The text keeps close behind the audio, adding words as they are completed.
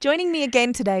Joining me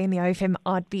again today in the OFM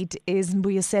Artbeat is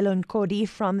Mbuyiselo Nkodi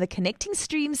from the Connecting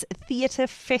Streams Theatre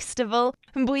Festival.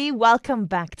 Mbuyi, welcome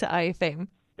back to OFM.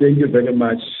 Thank you very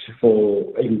much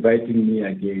for inviting me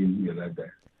again,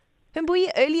 Yolanda.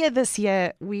 Mbuyi, earlier this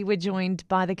year, we were joined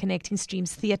by the Connecting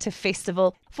Streams Theatre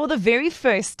Festival for the very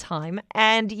first time,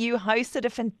 and you hosted a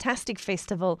fantastic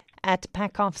festival at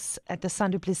Packhoff's at the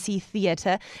Saint du Plessis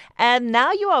Theatre. And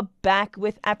now you are back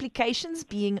with applications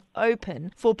being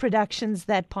open for productions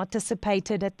that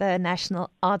participated at the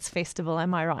National Arts Festival.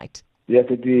 Am I right? Yes,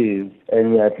 it is.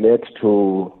 And we are glad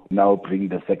to now bring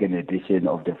the second edition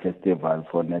of the festival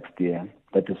for next year.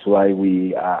 That is why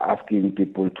we are asking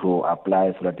people to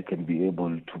apply so that they can be able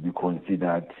to be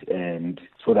considered and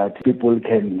so that people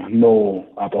can know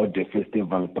about the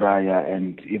festival prior,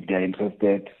 and if they are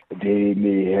interested, they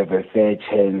may have a fair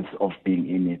chance of being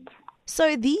in it.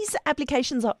 So these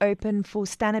applications are open for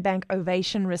Standard Bank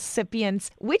Ovation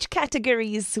recipients. Which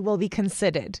categories will be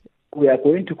considered? We are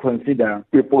going to consider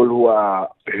people who are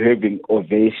having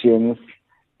ovations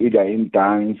either in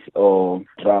dance or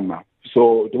drama.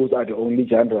 So those are the only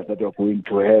genres that we're going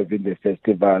to have in the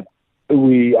festival.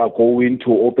 We are going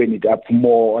to open it up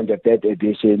more on the third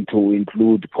edition to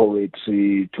include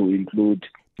poetry, to include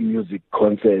music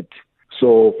concert.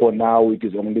 So for now, it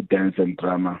is only dance and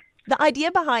drama. The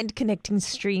idea behind Connecting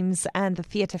Streams and the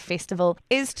Theatre Festival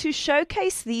is to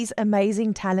showcase these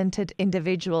amazing, talented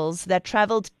individuals that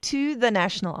travelled to the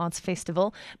National Arts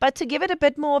Festival, but to give it a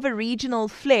bit more of a regional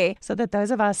flair so that those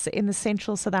of us in the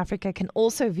central South Africa can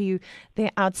also view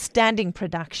their outstanding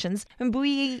productions.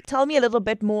 Mbuyi, tell me a little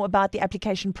bit more about the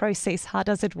application process. How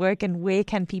does it work and where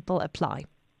can people apply?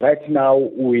 Right now,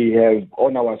 we have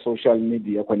on our social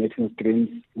media, Connecting Streams,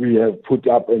 we have put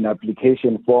up an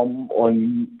application form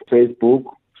on Facebook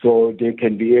so they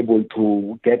can be able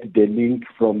to get the link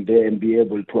from there and be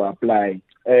able to apply.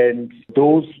 And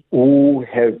those who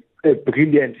have a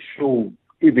brilliant show,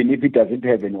 even if it doesn't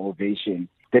have an ovation,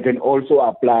 they can also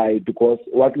apply, because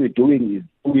what we're doing is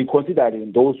we're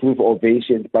considering those with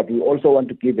ovations, but we also want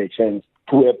to give a chance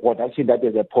to a production that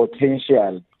has a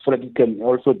potential so that it can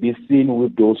also be seen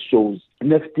with those shows.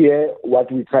 Next year,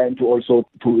 what we're trying to also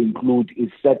to include is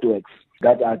set works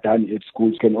that are done at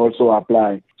schools can also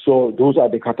apply. So those are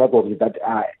the categories that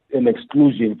are an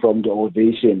exclusion from the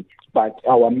ovation. But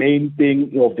our main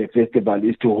thing of the festival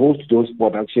is to host those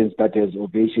productions that has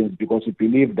ovations, because we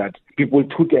believe that people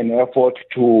took an effort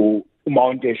to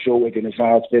mount a show at the National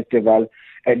Arts Festival,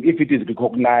 and if it is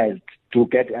recognized, to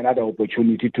get another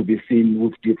opportunity to be seen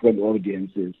with different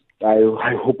audiences. I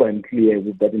hope I'm clear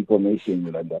with that information,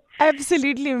 Yolanda.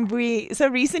 Absolutely, Mbuyi. So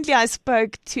recently I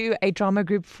spoke to a drama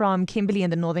group from Kimberley in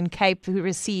the Northern Cape who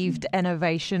received an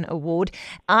Ovation Award.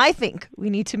 I think we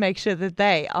need to make sure that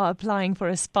they are applying for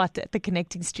a spot at the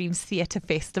Connecting Streams Theatre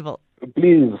Festival.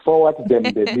 Please forward them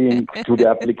the link to the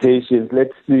applications.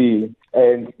 Let's see.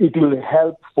 And it will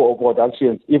help for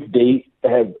productions if they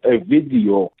have a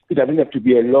video. It doesn't have to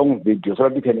be a long video, so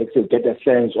that we can actually get a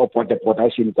sense of what the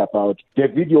production is about. The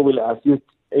video will assist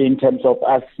in terms of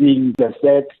us seeing the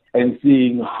set and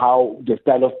seeing how the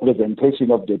style of presentation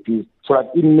of the piece, so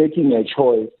that in making a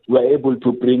choice, we're able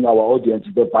to bring our audience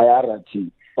the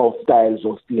variety of styles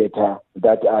of theatre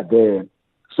that are there.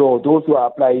 So those who are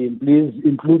applying, please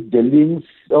include the links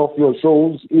of your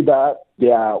shows. Either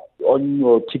they are on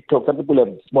your TikTok. Some people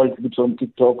have small clips on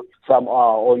TikTok. Some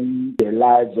are on their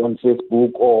lives on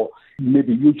Facebook or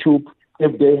maybe YouTube.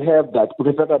 If they have that,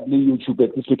 preferably YouTube,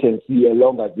 at least we can see a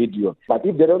longer video. But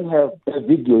if they don't have a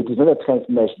video, it is not a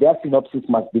transmesh. Their synopsis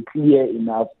must be clear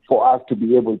enough for us to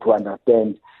be able to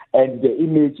understand. And the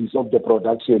images of the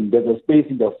production, there's a space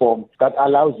in the form that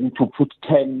allows you to put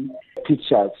 10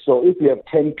 pictures. So if you have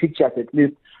 10 pictures, at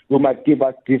least you might give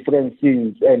us different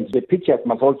scenes. And the pictures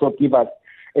must also give us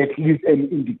at least an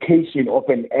indication of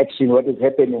an action, what is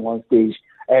happening on stage.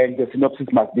 And the synopsis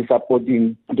must be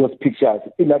supporting those pictures.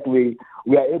 In that way,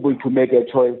 we are able to make a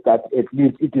choice that at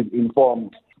least it is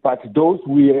informed. But those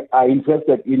we are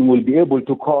interested in will be able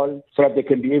to call so that they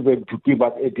can be able to give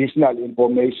us additional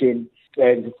information.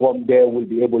 And from there, we'll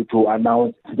be able to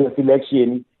announce the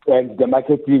selection, and the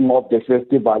marketing of the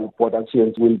festival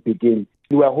productions will begin.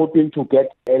 We are hoping to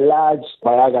get a large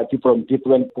variety from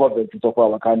different provinces of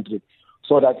our country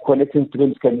so that Connecting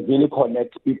Streams can really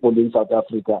connect people in South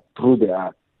Africa through the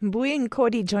art. Mbuyi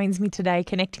Nkodi joins me today,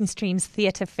 Connecting Streams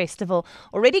Theatre Festival,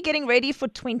 already getting ready for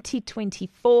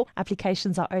 2024.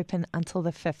 Applications are open until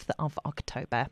the 5th of October.